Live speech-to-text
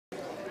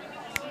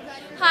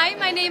Hi,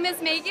 my name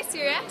is Maggie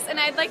Siriax, and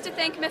I'd like to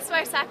thank Miss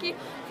Wysocky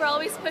for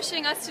always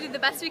pushing us to do the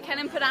best we can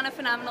and put on a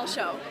phenomenal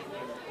show.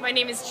 My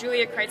name is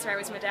Julia Kreitzer. I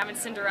was Madame in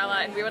Cinderella,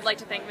 and we would like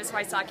to thank Miss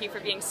Wysocky for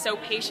being so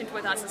patient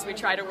with us as we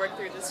try to work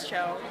through this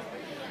show.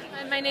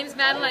 My name is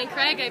Madeline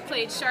Craig. I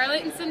played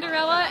Charlotte in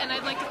Cinderella, and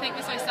I'd like to thank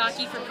Miss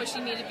Wysocky for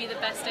pushing me to be the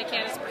best I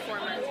can as a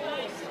performer.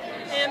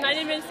 And my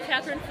name is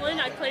Catherine Flynn.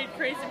 I played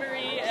Crazy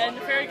Marie and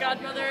the Fairy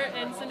Godmother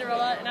in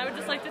Cinderella, and I would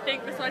just like to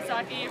thank Miss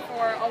Wysocky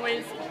for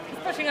always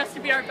pushing us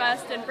to be our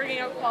best and bringing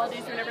out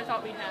qualities we never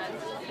thought we had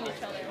in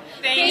each other.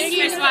 Thanks,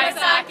 Miss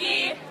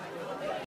Wysocky!